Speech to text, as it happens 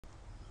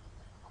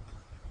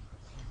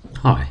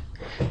Hi,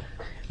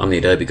 I'm the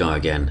Adobe guy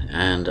again,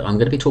 and I'm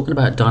going to be talking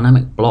about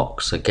dynamic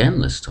blocks again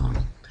this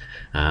time.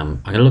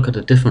 I'm going to look at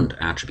a different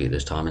attribute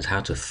this time, is how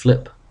to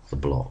flip the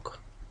block.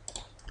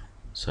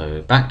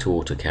 So back to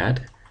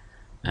AutoCAD,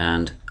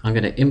 and I'm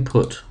going to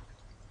input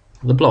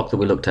the block that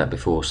we looked at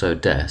before, so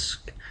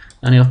desk.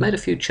 Only I've made a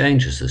few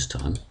changes this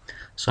time,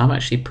 so I've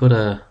actually put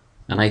an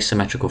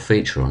asymmetrical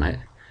feature on it.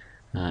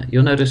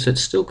 You'll notice it's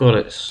still got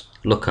its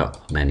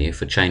lookup menu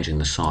for changing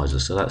the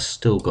sizes, so that's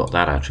still got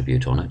that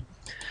attribute on it.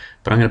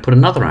 But I'm going to put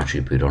another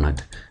attribute on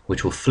it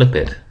which will flip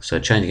it, so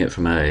changing it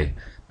from a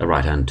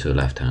right hand to a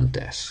left hand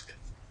desk.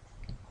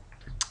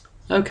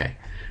 Okay,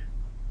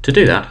 to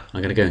do that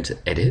I'm going to go into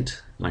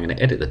edit and I'm going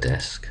to edit the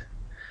desk,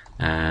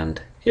 and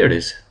here it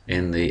is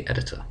in the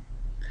editor.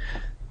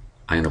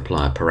 I'm going to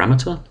apply a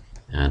parameter,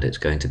 and it's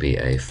going to be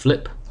a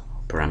flip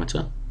parameter.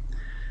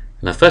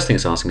 And the first thing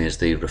it's asking me is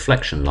the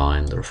reflection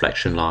line. The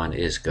reflection line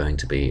is going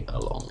to be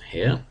along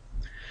here.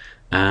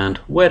 And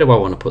where do I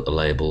want to put the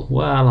label?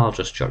 Well, I'll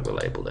just chuck the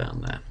label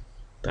down there.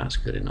 That's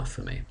good enough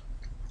for me.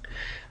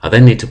 I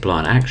then need to apply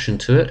an action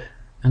to it,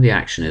 and the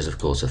action is of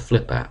course a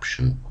flip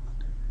action.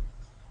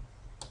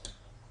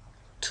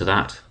 To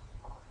that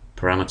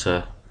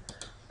parameter,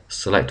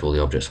 select all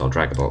the objects. I'll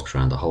drag a box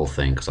around the whole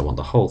thing because I want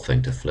the whole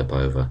thing to flip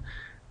over,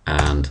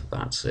 and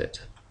that's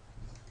it.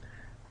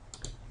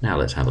 Now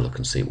let's have a look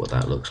and see what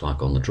that looks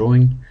like on the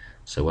drawing.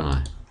 So when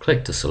I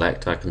click to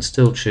select, I can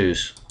still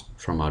choose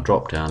from my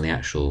drop down the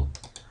actual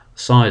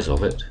size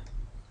of it,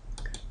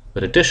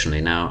 but additionally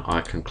now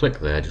I can click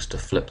there just to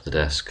flip the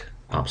desk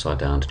upside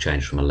down to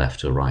change from a left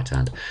to a right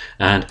hand,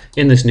 and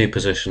in this new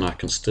position I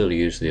can still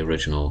use the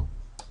original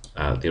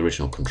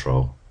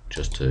control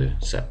just to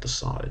set the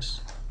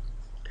size.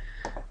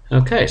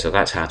 Okay, so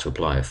that's how to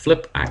apply a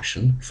flip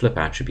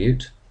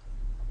attribute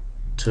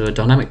to a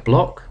dynamic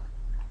block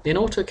in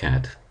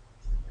AutoCAD.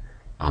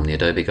 I'm the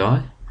Adobe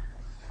guy.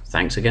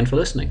 Thanks again for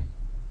listening.